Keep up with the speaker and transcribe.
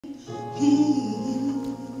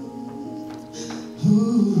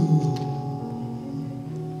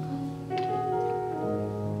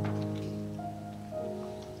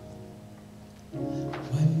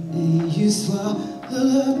One day you swallowed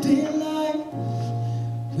up in life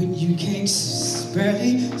when you can't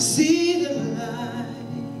barely see the light.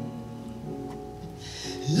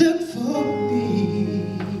 Look for me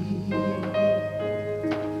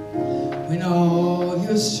when all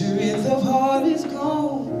your strength of heart is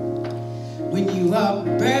gone, when you are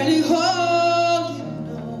barely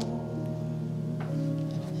holding on.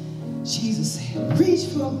 Jesus said, reach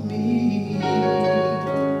for me.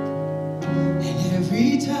 And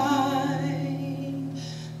every time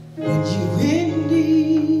when you're in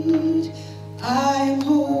need, I am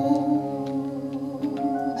home.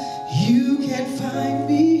 You can find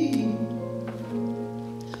me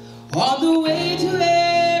on the way to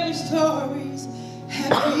every story's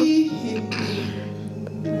happy ending.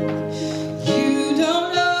 You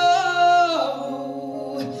don't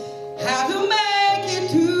know how to make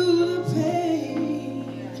it through the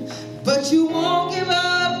pain, but you won't give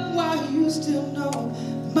up while you still know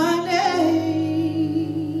my name.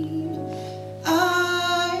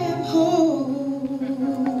 I am home.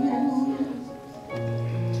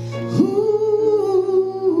 Ooh.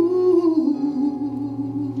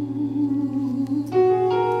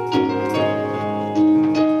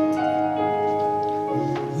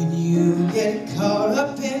 When you get caught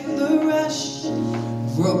up in the rush,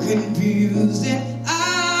 broken, bruised, and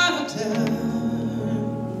out of turn,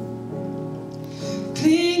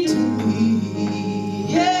 cling to me,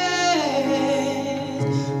 yes.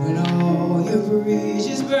 When all your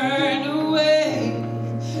bridges burn away,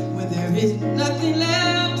 when there is nothing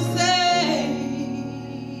left to say,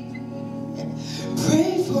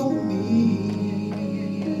 pray for me.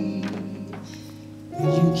 When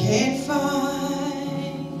you can't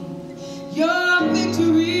find your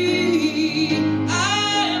victory,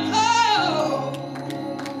 I am home.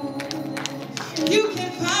 You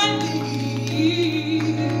can find me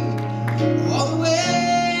all the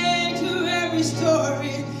way to every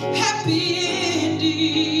story happy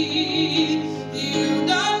ending. You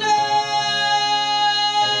don't know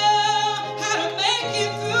how to make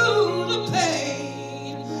it through the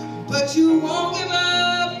pain, but you won't give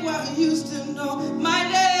up while you still know my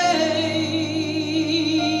name.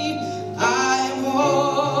 I am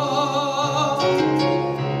home.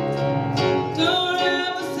 Don't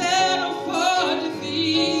ever settle for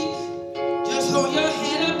defeat. Just hold your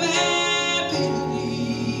head up and believe.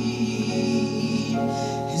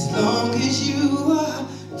 As long as you are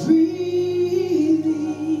breathing,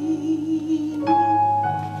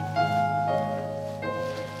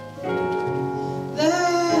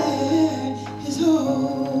 there is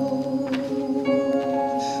hope.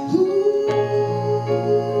 Ooh,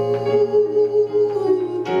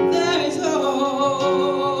 there is hope.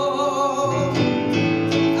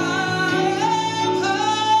 I am home.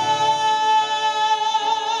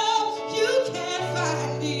 You can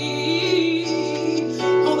find me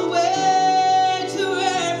on the way to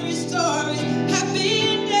every story happy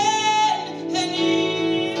ending. And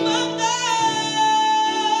even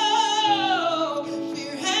though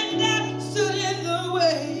fear and doubt stood in the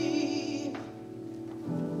way,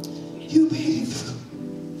 you made it through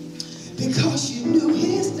because